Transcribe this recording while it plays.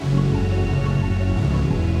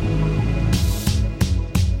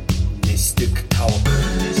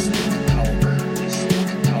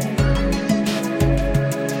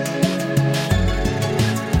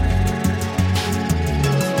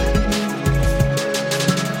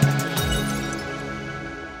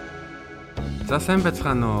За сайн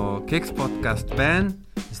байцгаана уу? Keks podcast байна.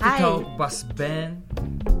 Стикав бас байна.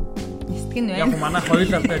 Нисгэн байна. Яг манай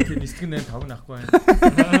хоёулаа тийм нисгэн байна, тав нахгүй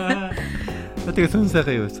байна. Тэгээ сүн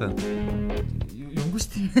сайхан юу байсан? Юнгус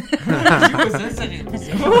тийм. Сүн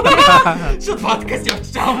сайхан. Шот подкаст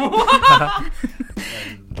явуулчихаа юм уу?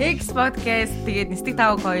 Keks podcast тэгээд Нисдэг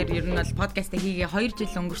тавг хоёр ер нь бол подкаст хийгээ 2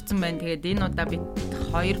 жил өнгөрцөн байна. Тэгээд энэ удаа бид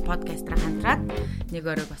 2 подкастаар хамтраад нэг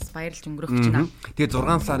өрөө бас баярлж өнгөрөх гэж байна. Тэгээд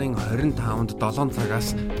 6 сарын 25-нд 7 цагаас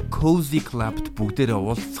Cozy Club-д бүгдээрээ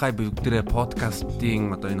уулзцай бүгдээрээ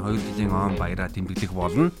подкастын одоо энэ 2 жилийн он баяраа тэмдэглэх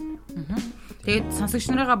болно. Тэгээд сонсогч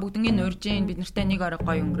нарыгаа бүгднийг урьж ийн бид нартай нэг өрөө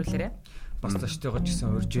гоё өнгөрүүлээрэ. Бас заштайгаа ч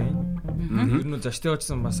гэсэн урьж байна. Ер нь заштайгаа ч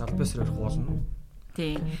гэсэн бас албасаар өрөх болно.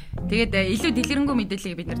 Тийм. Тэгээд илүү дэлгэрэнгүй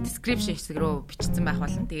мэдээллийг бид нар description хэсэг рүү бичсэн байх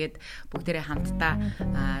болно. Тэгээд бүгдээрээ хамтдаа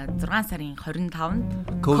 6 сарын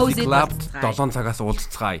 25-нд Cozy Club-д 7 цагаас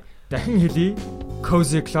уулзцай. Дахин хэлье.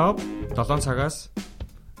 Cozy Club 7 цагаас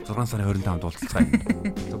 6 сарын 25-нд уулзцай.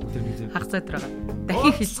 хагас өдөр байгаа.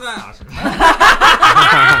 Дахин хэлцгаа.